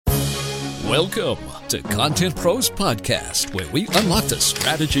Welcome to Content Pros Podcast, where we unlock the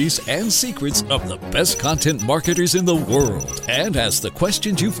strategies and secrets of the best content marketers in the world and ask the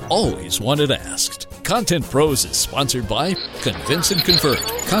questions you've always wanted asked. Content Pros is sponsored by Convince and Convert,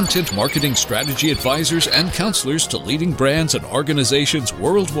 content marketing strategy advisors and counselors to leading brands and organizations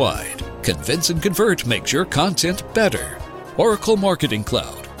worldwide. Convince and Convert makes your content better. Oracle Marketing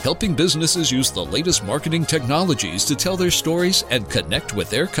Cloud, helping businesses use the latest marketing technologies to tell their stories and connect with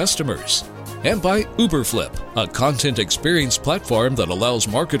their customers. And by Uberflip, a content experience platform that allows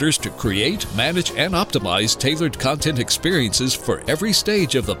marketers to create, manage, and optimize tailored content experiences for every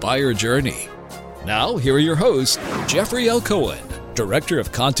stage of the buyer journey. Now, here are your hosts, Jeffrey L. Cohen, Director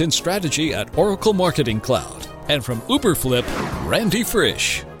of Content Strategy at Oracle Marketing Cloud, and from Uberflip, Randy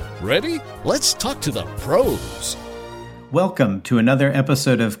Frisch. Ready? Let's talk to the pros. Welcome to another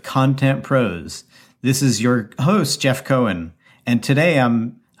episode of Content Pros. This is your host, Jeff Cohen, and today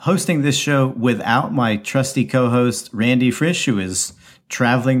I'm hosting this show without my trusty co-host, Randy Frisch, who is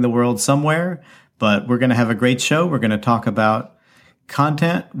traveling the world somewhere, but we're going to have a great show. We're going to talk about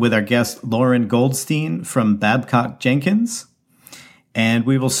content with our guest, Lauren Goldstein from Babcock Jenkins, and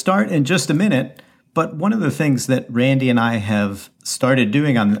we will start in just a minute. But one of the things that Randy and I have started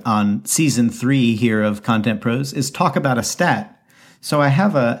doing on season 3 here of Content Pros is talk about a stat. So I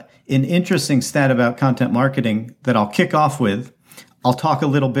have an interesting stat about content marketing that I'll kick off with. I'll talk a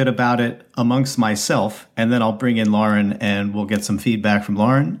little bit about it amongst myself, and then I'll bring in Lauren and we'll get some feedback from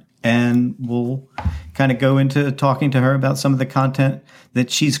Lauren, and we'll kind of go into talking to her about some of the content that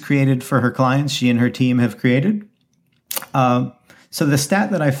she's created for her clients, she and her team have created. So the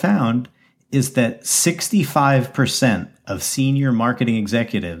stat that I found is that 65% of senior marketing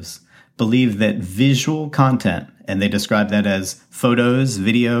executives believe that visual content, and they describe that as photos,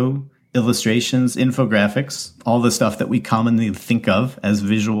 video, illustrations, infographics, all the stuff that we commonly think of as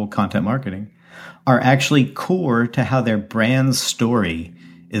visual content marketing, are actually core to how their brand story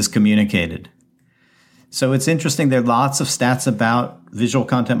is communicated. So it's interesting. There are lots of stats about visual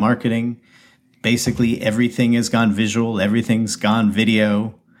content marketing. Basically, everything has gone visual, everything's gone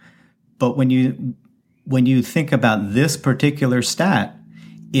video. But when you think about this particular stat,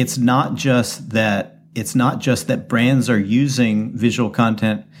 it's not just that brands are using visual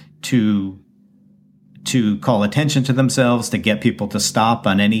content to call attention to themselves, to get people to stop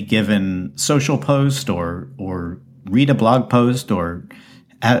on any given social post or read a blog post or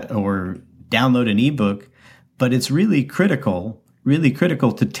download an ebook, but it's really critical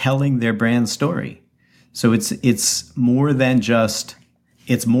to telling their brand story. So it's more than just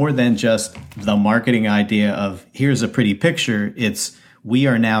the marketing idea of here's a pretty picture. It's we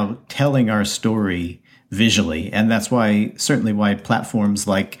are now telling our story visually. And that's certainly why platforms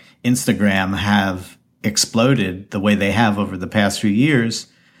like Instagram have exploded the way they have over the past few years,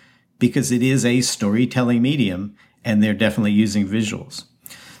 because it is a storytelling medium and they're definitely using visuals.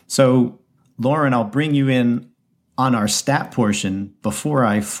 So Lauren, I'll bring you in on our stat portion before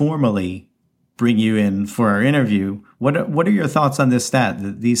I formally bring you in for our interview. What are your thoughts on this stat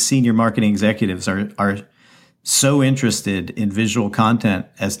that these senior marketing executives are so interested in visual content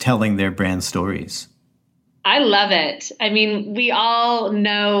as telling their brand stories? I love it. I mean, we all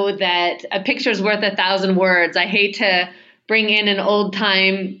know that a picture's worth 1,000 words. I hate to bring in an old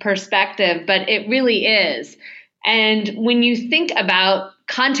time perspective, but it really is. And when you think about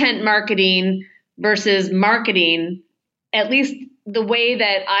content marketing versus marketing, at least the way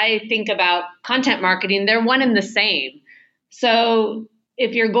that I think about content marketing, they're one and the same. So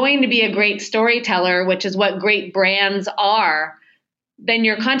if you're going to be a great storyteller, which is what great brands are, then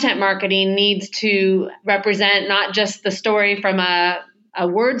your content marketing needs to represent not just the story from a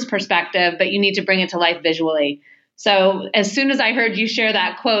words perspective, but you need to bring it to life visually. So as soon as I heard you share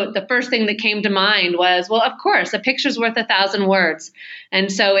that quote, the first thing that came to mind was, well, of course, a picture's worth 1,000 words.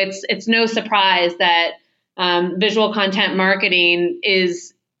 And so it's no surprise that visual content marketing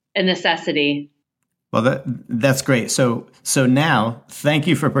is a necessity. Well, that's great. So now, thank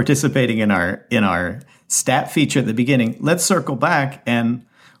you for participating in our stat feature at the beginning. Let's circle back and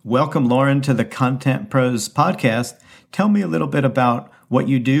welcome Lauren to the Content Pros podcast. Tell me a little bit about what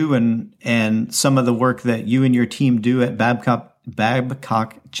you do and some of the work that you and your team do at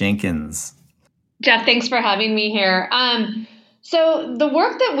Babcock Jenkins. Jeff, thanks for having me here. So the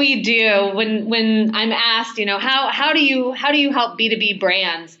work that we do when I'm asked, how do you help B2B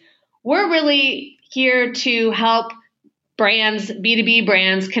brands? We're really here to help B2B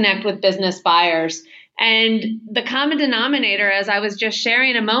brands connect with business buyers. And the common denominator, as I was just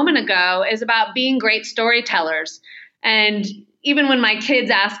sharing a moment ago, is about being great storytellers. And even when my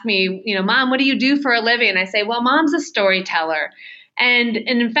kids ask me, Mom, what do you do for a living? I say, well, Mom's a storyteller. And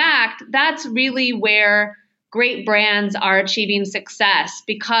in fact, that's really where great brands are achieving success,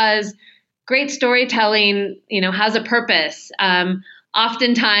 because great storytelling, has a purpose.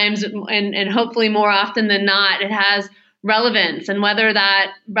 Oftentimes, and hopefully more often than not, it has relevance. And whether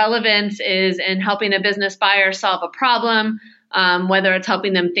that relevance is in helping a business buyer solve a problem, whether it's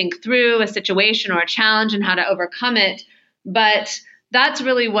helping them think through a situation or a challenge and how to overcome it. But that's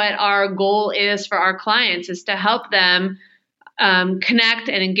really what our goal is for our clients, is to help them connect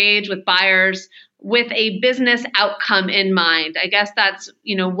and engage with buyers with a business outcome in mind. I guess that's,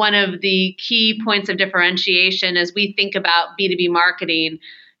 one of the key points of differentiation as we think about B2B marketing,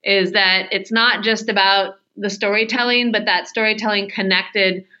 is that it's not just about the storytelling, but that storytelling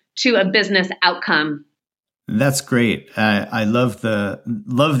connected to a business outcome. That's great. I love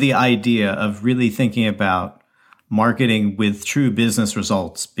the idea of really thinking about marketing with true business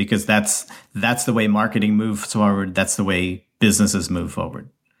results, because that's the way marketing moves forward. That's the way businesses move forward.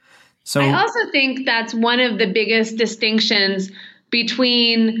 So I also think that's one of the biggest distinctions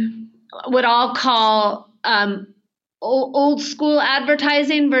between what I'll call old school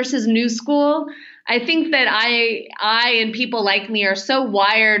advertising versus new school. I think that I and people like me are so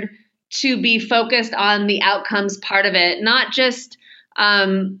wired to be focused on the outcomes part of it, not just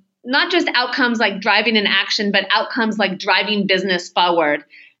outcomes like driving an action, but outcomes like driving business forward.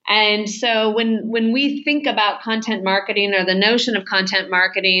 And so when we think about content marketing, or the notion of content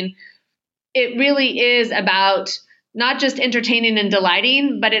marketing, it really is about not just entertaining and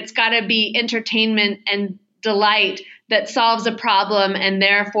delighting, but it's got to be entertainment and delight that solves a problem and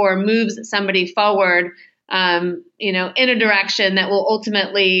therefore moves somebody forward, in a direction that will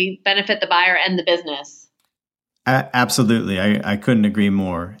ultimately benefit the buyer and the business. Absolutely. I couldn't agree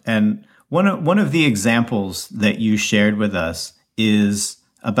more. And one of the examples that you shared with us is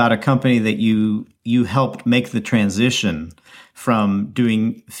about a company that you helped make the transition from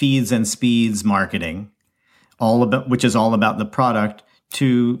doing feeds and speeds marketing, which is all about the product,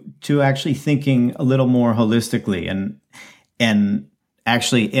 to actually thinking a little more holistically and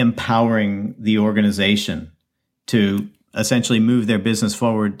actually empowering the organization to essentially move their business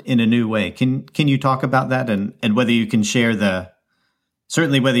forward in a new way. Can you talk about that, and whether you can share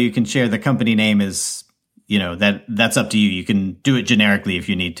whether you can share the company name is, that's up to you. You can do it generically if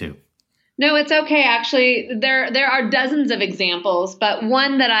you need to. No, it's okay. Actually, there are dozens of examples, but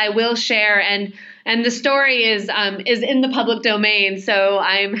one that I will share, and the story is in the public domain, so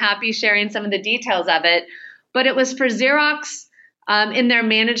I'm happy sharing some of the details of it. But it was for Xerox in their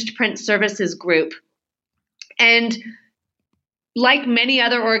managed print services group, and like many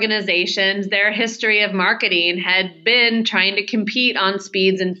other organizations, their history of marketing had been trying to compete on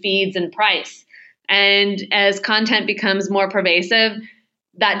speeds and feeds and price. And as content becomes more pervasive,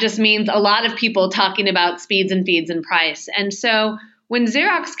 that just means a lot of people talking about speeds and feeds and price. And so when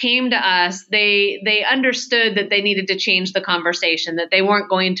Xerox came to us, they understood that they needed to change the conversation, that they weren't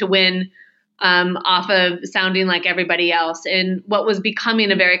going to win off of sounding like everybody else in what was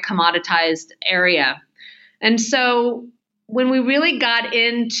becoming a very commoditized area. And so when we really got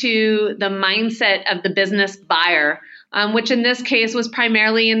into the mindset of the business buyer, which in this case was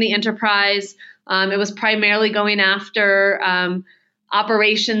primarily in the enterprise, it was primarily going after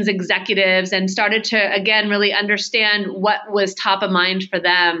operations executives, and started to, again, really understand what was top of mind for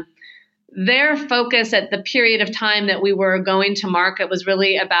them. Their focus at the period of time that we were going to market was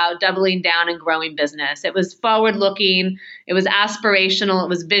really about doubling down and growing business. It was forward-looking, it was aspirational, it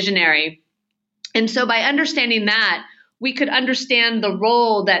was visionary. And so by understanding that, we could understand the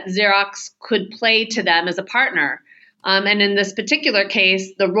role that Xerox could play to them as a partner. And in this particular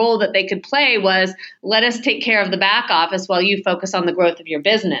case, the role that they could play was, let us take care of the back office while you focus on the growth of your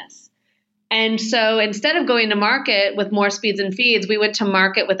business. And so instead of going to market with more speeds and feeds, we went to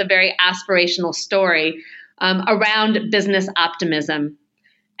market with a very aspirational story around business optimism.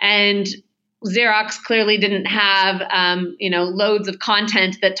 And Xerox clearly didn't have, loads of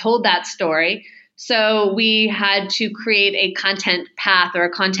content that told that story. So we had to create a content path or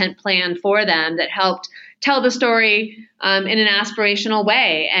a content plan for them that helped tell the story in an aspirational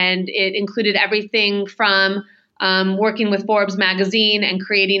way. And it included everything from working with Forbes magazine and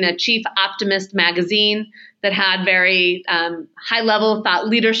creating a Chief Optimist magazine that had very high-level thought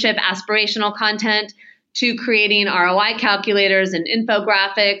leadership, aspirational content, to creating ROI calculators and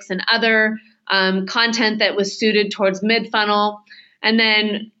infographics and other content that was suited towards mid-funnel. And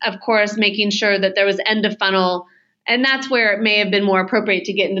then, of course, making sure that there was end-of-funnel. And that's where it may have been more appropriate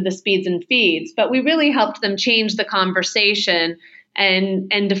to get into the speeds and feeds. But we really helped them change the conversation and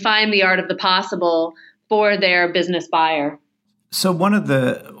define the art of the possible for their business buyer. So one of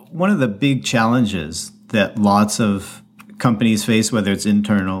the big challenges that lots of companies face, whether it's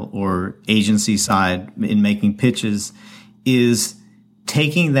internal or agency side in making pitches, is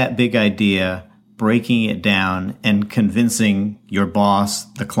taking that big idea, breaking it down, and convincing your boss,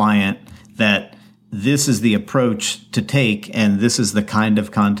 the client, that this is the approach to take and this is the kind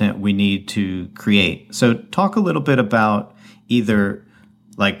of content we need to create. So talk a little bit about either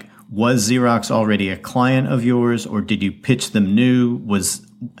like, was Xerox already a client of yours, or did you pitch them new?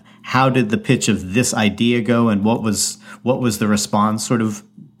 How did the pitch of this idea go, and what was the response? Sort of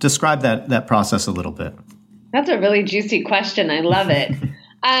describe that process a little bit. That's a really juicy question. I love it.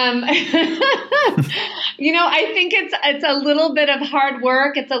 I think it's a little bit of hard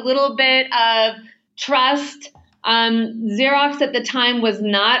work. It's a little bit of trust. Xerox at the time was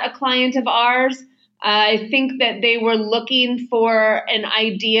not a client of ours. I think that they were looking for an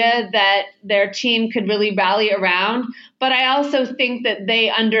idea that their team could really rally around. But I also think that they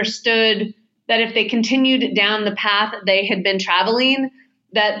understood that if they continued down the path that they had been traveling,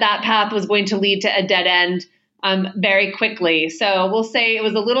 that path was going to lead to a dead end very quickly. So we'll say it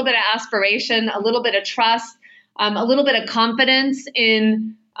was a little bit of aspiration, a little bit of trust, a little bit of confidence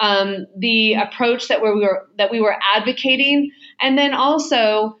in the approach that we were advocating, and then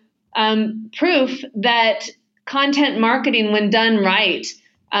also proof that content marketing, when done right,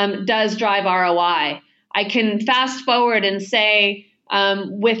 does drive ROI. I can fast forward and say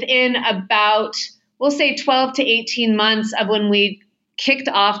within about, we'll say 12 to 18 months of when we kicked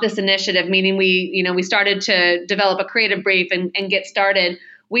off this initiative, meaning we started to develop a creative brief and get started,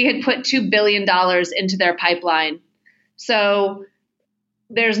 we had put $2 billion into their pipeline. So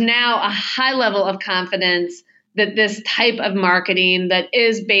there's now a high level of confidence that this type of marketing that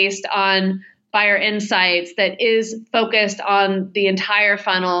is based on buyer insights, that is focused on the entire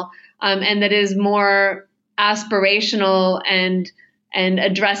funnel, and that is more aspirational and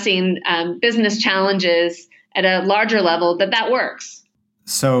addressing business challenges at a larger level, that works.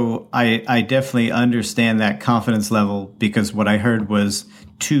 So I definitely understand that confidence level, because what I heard was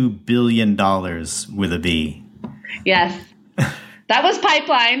 $2 billion with a B. Yes. That was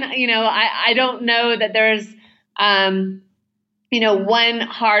pipeline. I don't know that there's one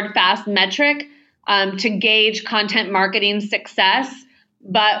hard, fast metric to gauge content marketing success.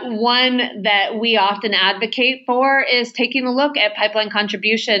 But one that we often advocate for is taking a look at pipeline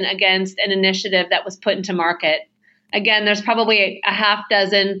contribution against an initiative that was put into market. Again, there's probably a half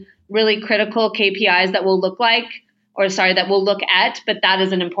dozen really critical KPIs that we'll look at, but that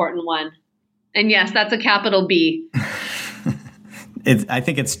is an important one. And yes, that's a capital B. I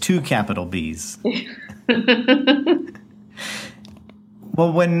think it's 2 capital Bs.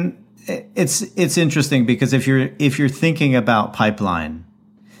 Well, when it's interesting, because if you're thinking about pipeline,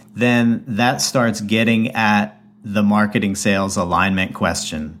 then that starts getting at the marketing sales alignment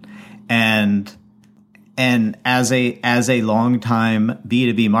question. And as a longtime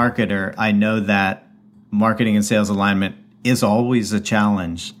B2B marketer, I know that marketing and sales alignment is always a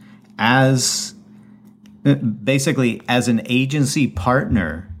challenge. Basically, as an agency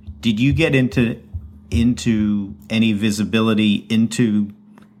partner, did you get into any visibility into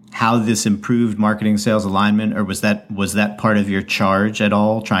how this improved marketing sales alignment, or was that part of your charge at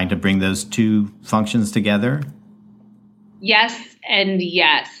all, trying to bring those two functions together? Yes and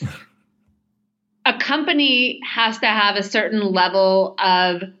yes. A company has to have a certain level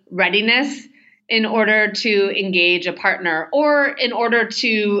of readiness in order to engage a partner, or in order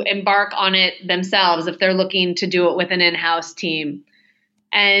to embark on it themselves if they're looking to do it with an in-house team.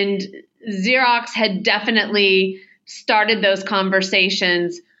 And Xerox had definitely started those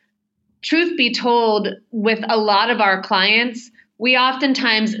conversations. Truth be told, with a lot of our clients, we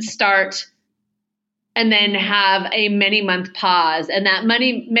oftentimes start and then have a many-month pause. And that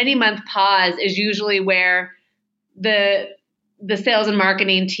many-month pause is usually where the sales and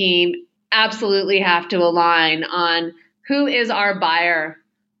marketing team absolutely have to align on who is our buyer,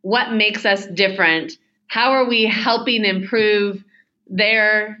 what makes us different, how are we helping improve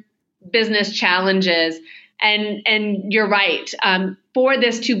their business challenges. And you're right. For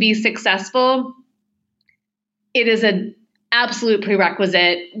this to be successful, it is an absolute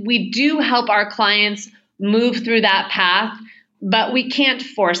prerequisite. We do help our clients move through that path, but we can't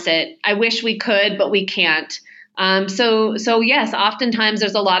force it. I wish we could, but we can't. So yes, oftentimes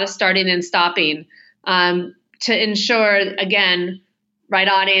there's a lot of starting and stopping to ensure, again, right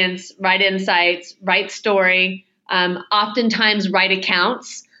audience, right insights, right story, oftentimes right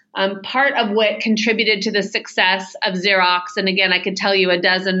accounts. Part of what contributed to the success of Xerox, and again, I could tell you a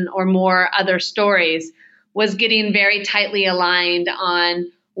dozen or more other stories, was getting very tightly aligned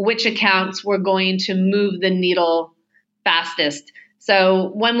on which accounts were going to move the needle fastest. So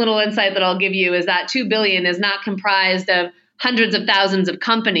one little insight that I'll give you is that 2 billion is not comprised of hundreds of thousands of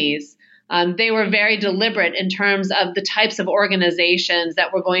companies. They were very deliberate in terms of the types of organizations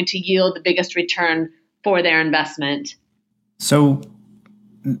that were going to yield the biggest return for their investment. So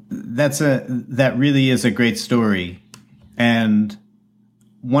that really is a great story. And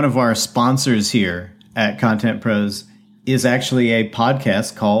one of our sponsors here at Content Pros is actually a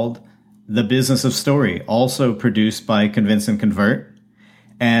podcast called The Business of Story, also produced by Convince and Convert.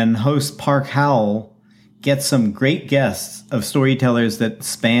 And host Park Howell gets some great guests of storytellers that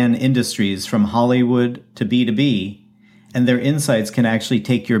span industries from Hollywood to B2B, and their insights can actually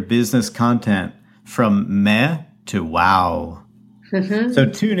take your business content from meh to wow. So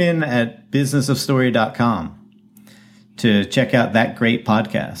tune in at businessofstory.com to check out that great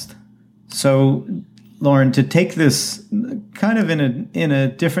podcast. So, Lauren, to take this kind of in a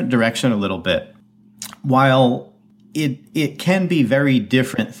different direction a little bit, while it can be very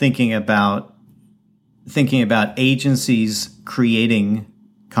different thinking about agencies creating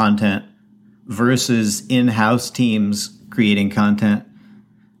content versus in-house teams creating content.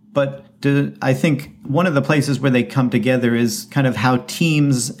 But I think one of the places where they come together is kind of how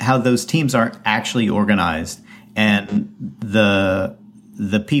those teams are actually organized, and the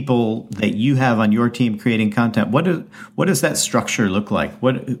people that you have on your team creating content. What does that structure look like?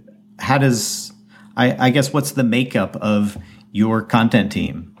 I guess what's the makeup of your content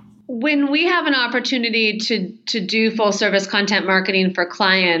team? When we have an opportunity to do full service content marketing for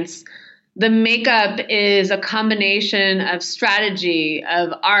clients, the makeup is a combination of strategy, of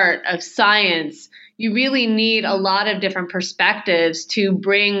art, of science. You really need a lot of different perspectives to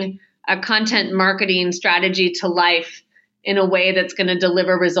bring a content marketing strategy to life in a way that's going to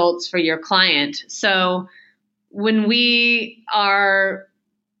deliver results for your client. So when we are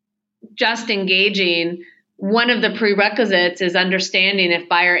just engaging, one of the prerequisites is understanding if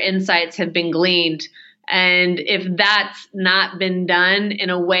buyer insights have been gleaned. And if that's not been done in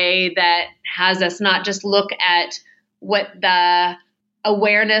a way that has us not just look at what the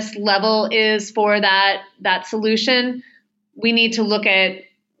awareness level is for that solution, we need to look at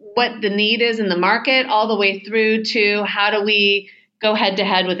what the need is in the market all the way through to how do we go head to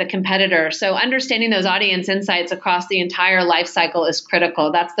head with a competitor. So understanding those audience insights across the entire life cycle is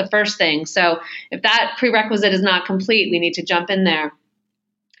critical. That's the first thing. So if that prerequisite is not complete, we need to jump in there.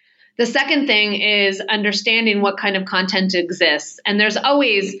 The second thing is understanding what kind of content exists. And there's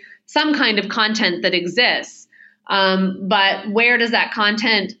always some kind of content that exists. But where does that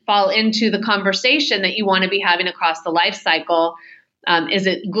content fall into the conversation that you want to be having across the life cycle? Is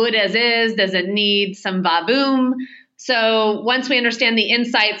it good as is? Does it need some va-boom? So once we understand the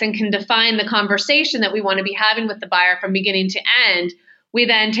insights and can define the conversation that we want to be having with the buyer from beginning to end, we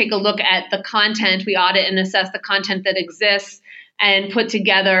then take a look at the content. We audit and assess the content that exists and put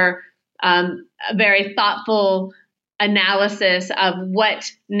together a very thoughtful analysis of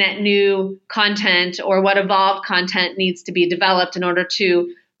what net new content or what evolved content needs to be developed in order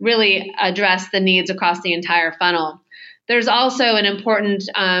to really address the needs across the entire funnel. There's also an important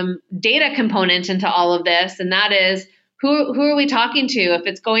data component into all of this, and that is who are we talking to? If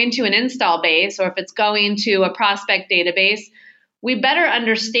it's going to an install base or if it's going to a prospect database, we better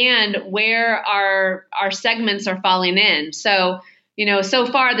understand where our segments are falling in. So, so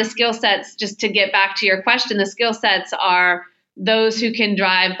far the skill sets, just to get back to your question, the skill sets are those who can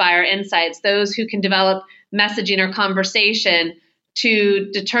drive buyer insights, those who can develop messaging or conversation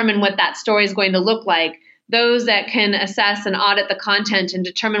to determine what that story is going to look like, those that can assess and audit the content and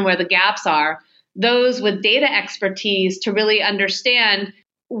determine where the gaps are, those with data expertise to really understand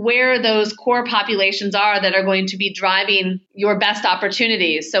where those core populations are that are going to be driving your best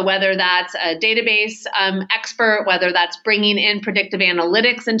opportunities. So whether that's a database expert, whether that's bringing in predictive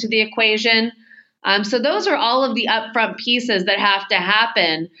analytics into the equation. So those are all of the upfront pieces that have to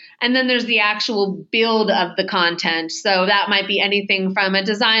happen. And then there's the actual build of the content. So that might be anything from a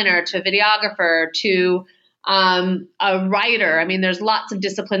designer to a videographer to a writer. I mean, there's lots of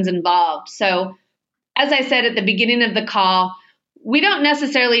disciplines involved. So as I said at the beginning of the call, we don't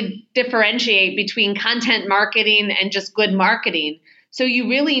necessarily differentiate between content marketing and just good marketing. So you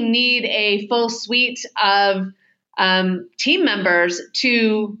really need a full suite of team members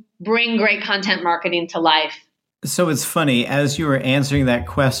to bring great content marketing to life. So it's funny, as you were answering that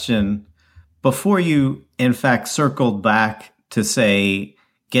question, before you, in fact, circled back to say,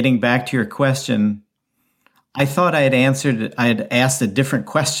 getting back to your question, I thought I had asked a different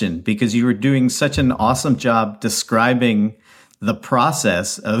question because you were doing such an awesome job describing the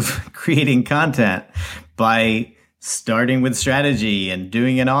process of creating content by starting with strategy and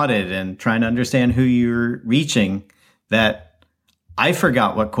doing an audit and trying to understand who you're reaching, that I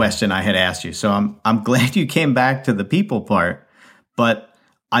forgot what question I had asked you. So I'm glad you came back to the people part, but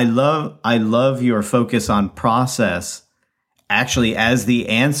I love your focus on process actually as the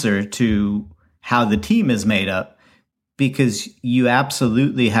answer to how the team is made up, because you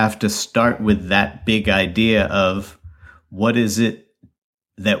absolutely have to start with that big idea of what is it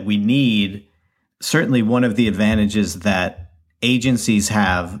that we need. Certainly one of the advantages that agencies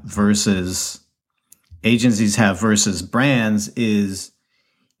have versus brands is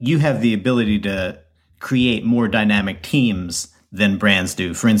you have the ability to create more dynamic teams than brands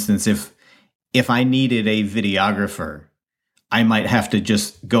do. For instance, if I needed a videographer, I might have to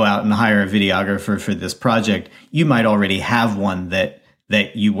just go out and hire a videographer for this project. You might already have one that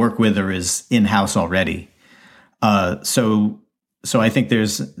you work with or is in-house already. So I think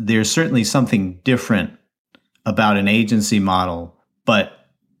there's certainly something different about an agency model, but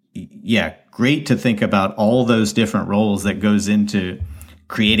yeah, great to think about all those different roles that goes into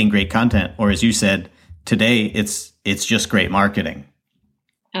creating great content. Or as you said, today it's just great marketing.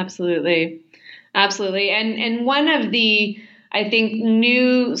 Absolutely. Absolutely. And one of the, I think,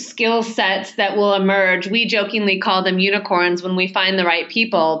 new skill sets that will emerge, we jokingly call them unicorns when we find the right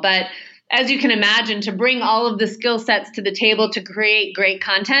people. But as you can imagine, to bring all of the skill sets to the table to create great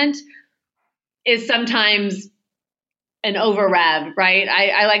content is sometimes an over rev, right?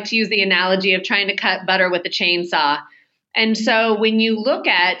 I like to use the analogy of trying to cut butter with a chainsaw. And so when you look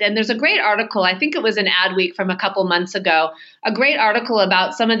at, and there's a great article, I think it was in Adweek from a couple months ago, a great article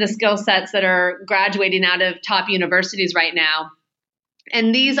about some of the skill sets that are graduating out of top universities right now.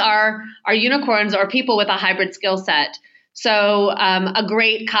 And these are unicorns or people with a hybrid skill set. So a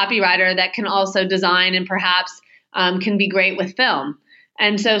great copywriter that can also design and perhaps can be great with film.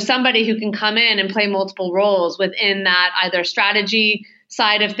 And so somebody who can come in and play multiple roles within that either strategy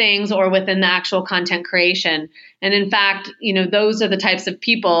side of things or within the actual content creation. And in fact, those are the types of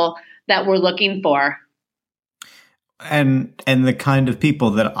people that we're looking for. And the kind of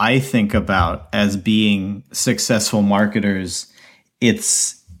people that I think about as being successful marketers, you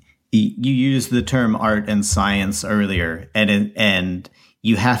used the term art and science earlier, and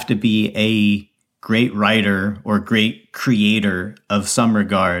you have to be a great writer or great creator of some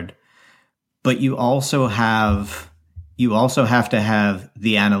regard, but you also have to have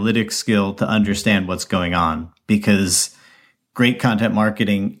the analytic skill to understand what's going on, because great content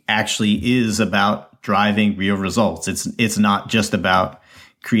marketing actually is about driving real results. It's not just about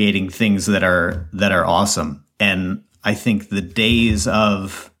creating things that are awesome. And I think the days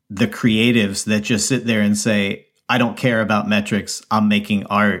of the creatives that just sit there and say, I don't care about metrics, I'm making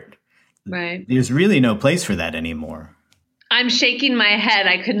art. Right. There's really no place for that anymore. I'm shaking my head.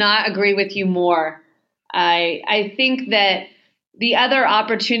 I could not agree with you more. I think that the other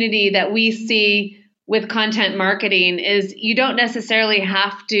opportunity that we see with content marketing is you don't necessarily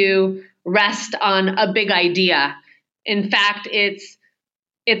have to rest on a big idea. In fact, it's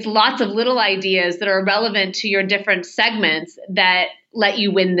lots of little ideas that are relevant to your different segments that let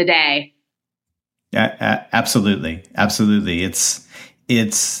you win the day. Yeah, absolutely. Absolutely. It's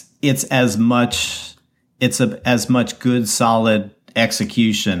as much good, solid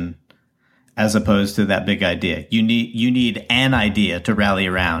execution as opposed to that big idea. You need an idea to rally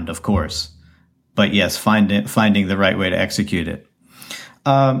around, of course, but yes, finding the right way to execute it.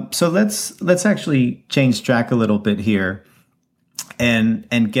 So let's actually change track a little bit here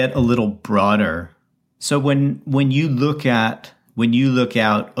and get a little broader. So when you look out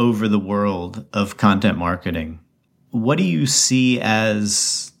over the world of content marketing, what do you see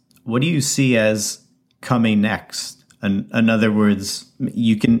as coming next? In other words,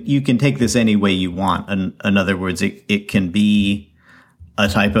 you can take this any way you want. In other words, it can be a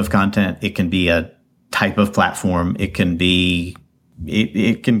type of content, it can be a type of platform, it can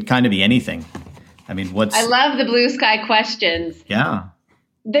kind of be anything. I mean, I love the blue sky questions. Yeah.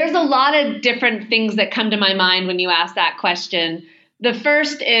 There's a lot of different things that come to my mind when you ask that question. The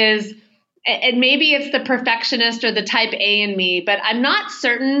first is, and maybe it's the perfectionist or the type A in me, but I'm not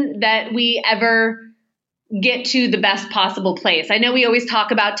certain that we ever get to the best possible place. I know we always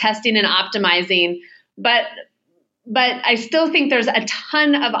talk about testing and optimizing, but I still think there's a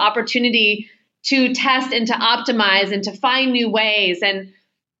ton of opportunity to test and to optimize and to find new ways, and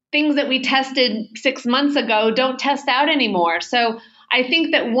things that we tested 6 months ago don't test out anymore. So I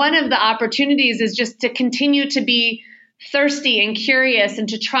think that one of the opportunities is just to continue to be thirsty and curious and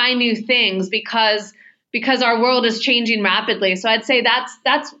to try new things because our world is changing rapidly. So I'd say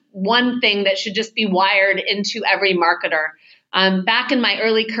that's one thing that should just be wired into every marketer. Back in my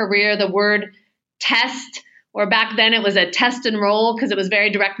early career, the word test, or back then it was a test and roll because it was very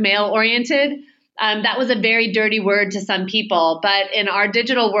direct mail oriented. that was a very dirty word to some people. But in our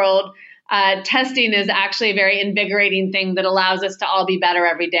digital world, testing is actually a very invigorating thing that allows us to all be better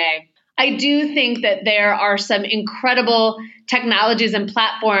every day. I do think that there are some incredible technologies and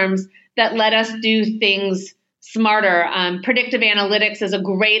platforms that let us do things smarter. Predictive analytics is a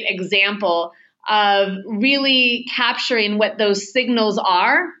great example of really capturing what those signals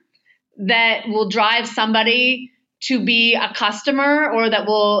are that will drive somebody to be a customer, or that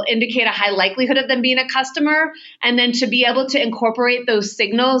will indicate a high likelihood of them being a customer, and then to be able to incorporate those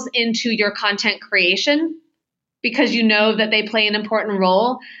signals into your content creation because you know that they play an important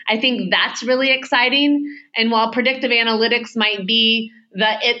role. I think that's really exciting. And while predictive analytics might be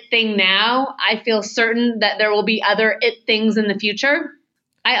the it thing now, I feel certain that there will be other it things in the future.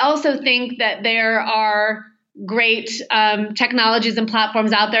 I also think that there are great technologies and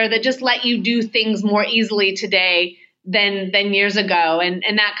platforms out there that just let you do things more easily today than years ago. And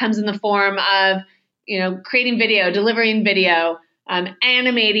that comes in the form of, creating video, delivering video,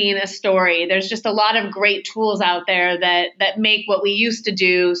 animating a story. There's just a lot of great tools out there that make what we used to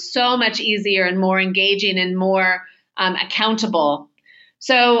do so much easier and more engaging and more accountable.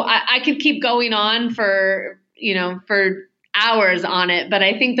 So I could keep going on for hours on it, but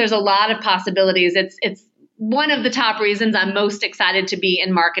I think there's a lot of possibilities. It's one of the top reasons I'm most excited to be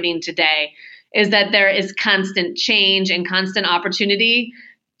in marketing today, is that there is constant change and constant opportunity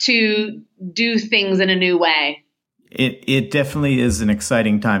to do things in a new way. It definitely is an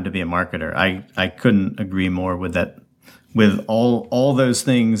exciting time to be a marketer. I couldn't agree more with that, with all those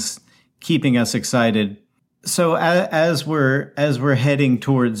things keeping us excited. So as we're heading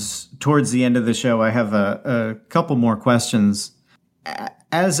towards the end of the show, I have a couple more questions.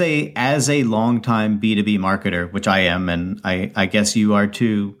 As a longtime B2B marketer, which I am, and I guess you are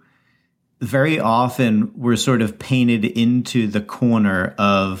too, very often we're sort of painted into the corner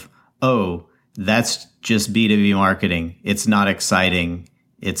of, oh, that's just B2B marketing. It's not exciting.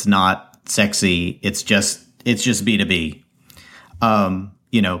 It's not sexy. It's just B2B.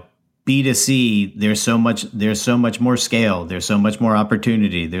 B2C, there's so much more scale. There's so much more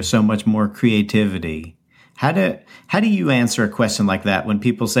opportunity. There's so much more creativity. How do you answer a question like that when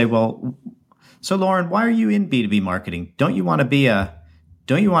people say, well, so Lauren, why are you in B2B marketing? Don't you want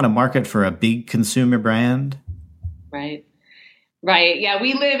to market for a big consumer brand? Right. Yeah,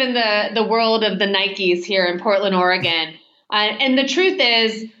 we live in the world of the Nikes here in Portland, Oregon. And the truth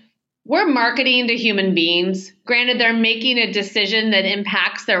is, we're marketing to human beings. Granted, they're making a decision that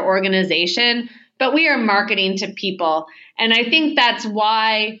impacts their organization, but we are marketing to people. And I think that's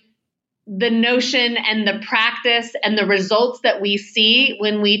why the notion and the practice and the results that we see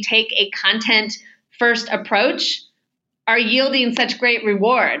when we take a content first approach are yielding such great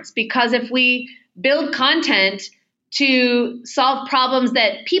rewards. Because if we build content to solve problems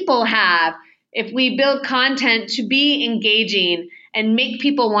that people have, if we build content to be engaging and make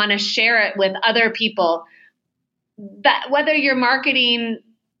people want to share it with other people, that whether you're marketing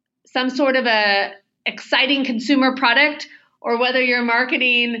some sort of a exciting consumer product or whether you're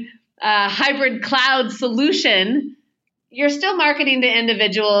marketing a hybrid cloud solution, you're still marketing to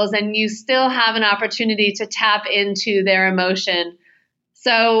individuals and you still have an opportunity to tap into their emotion.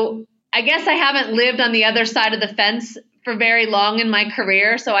 So I guess I haven't lived on the other side of the fence for very long in my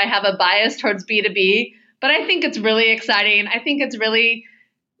career, so I have a bias towards B2B, but I think it's really exciting. I think it's really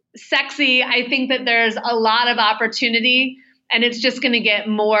sexy. I think that there's a lot of opportunity and it's just going to get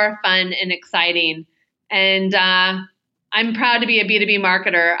more fun and exciting. And I'm proud to be a B2B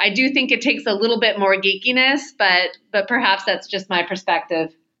marketer. I do think it takes a little bit more geekiness, but perhaps that's just my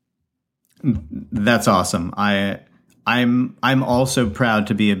perspective. That's awesome. I'm also proud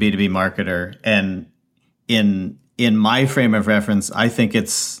to be a B2B marketer, and in my frame of reference, I think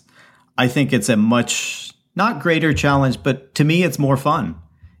it's a much not greater challenge, but to me, it's more fun.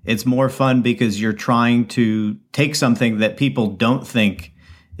 It's more fun because you're trying to take something that people don't think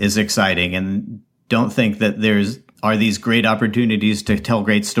is exciting and don't think that are these great opportunities to tell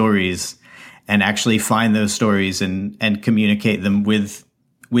great stories, and actually find those stories and communicate them with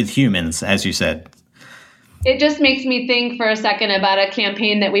humans, as you said. It just makes me think for a second about a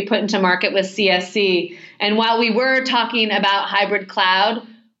campaign that we put into market with CSC. And while we were talking about hybrid cloud,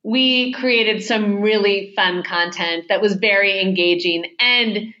 we created some really fun content that was very engaging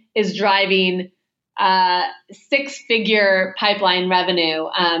and is driving six-figure pipeline revenue.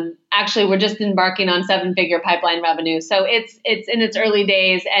 Actually, we're just embarking on seven-figure pipeline revenue. So it's in its early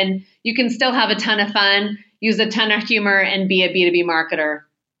days, and you can still have a ton of fun, use a ton of humor, and be a B2B marketer.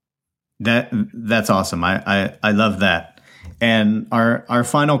 That's awesome. I love that. And our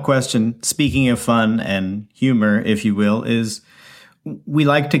final question, speaking of fun and humor, if you will, is we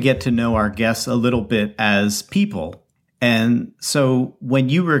like to get to know our guests a little bit as people. And so when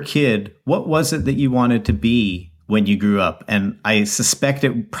you were a kid, what was it that you wanted to be when you grew up? And I suspect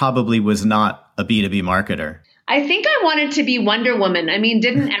it probably was not a B2B marketer. I think I wanted to be Wonder Woman. I mean,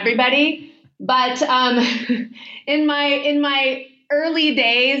 didn't everybody? But in my early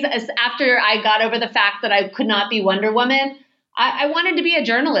days, after I got over the fact that I could not be Wonder Woman, I wanted to be a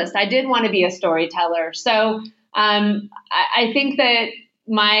journalist. I did want to be a storyteller. So I think that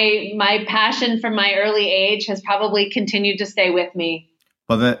my passion from my early age has probably continued to stay with me.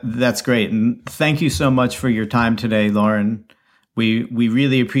 Well, that's great. And thank you so much for your time today, Lauren. We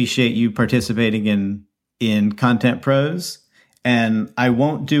really appreciate you participating in Content Pros. And I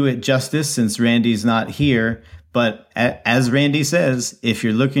won't do it justice since Randy's not here. But as Randy says, if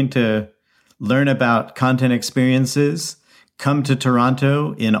you're looking to learn about content experiences, come to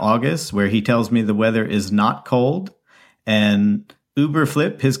Toronto in August, where he tells me the weather is not cold. And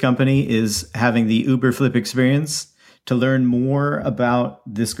Uberflip, his company, is having the Uberflip experience. To learn more about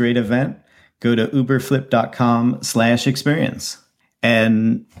this great event, go to uberflip.com/experience.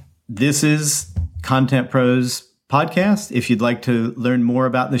 And this is Content Pros podcast. If you'd like to learn more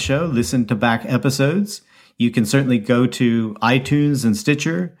about the show, listen to back episodes. You can certainly go to iTunes and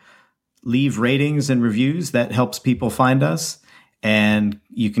Stitcher, leave ratings and reviews. That helps people find us. And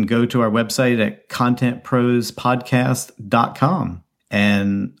you can go to our website at contentprospodcast.com.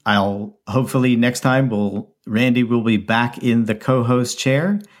 And I'll hopefully next time Randy will be back in the co-host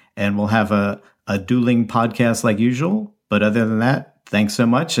chair and we'll have a dueling podcast like usual. But other than that, thanks so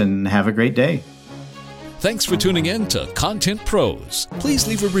much and have a great day. Thanks for tuning in to Content Pros. Please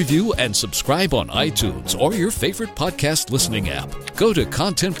leave a review and subscribe on iTunes or your favorite podcast listening app. Go to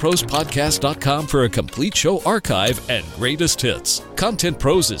contentprospodcast.com for a complete show archive and greatest hits. Content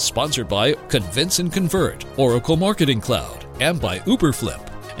Pros is sponsored by Convince and Convert, Oracle Marketing Cloud, and by Uberflip,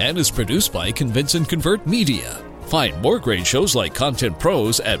 and is produced by Convince and Convert Media. Find more great shows like Content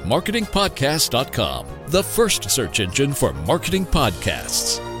Pros at marketingpodcast.com, the first search engine for marketing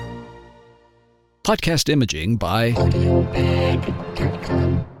podcasts. Podcast imaging by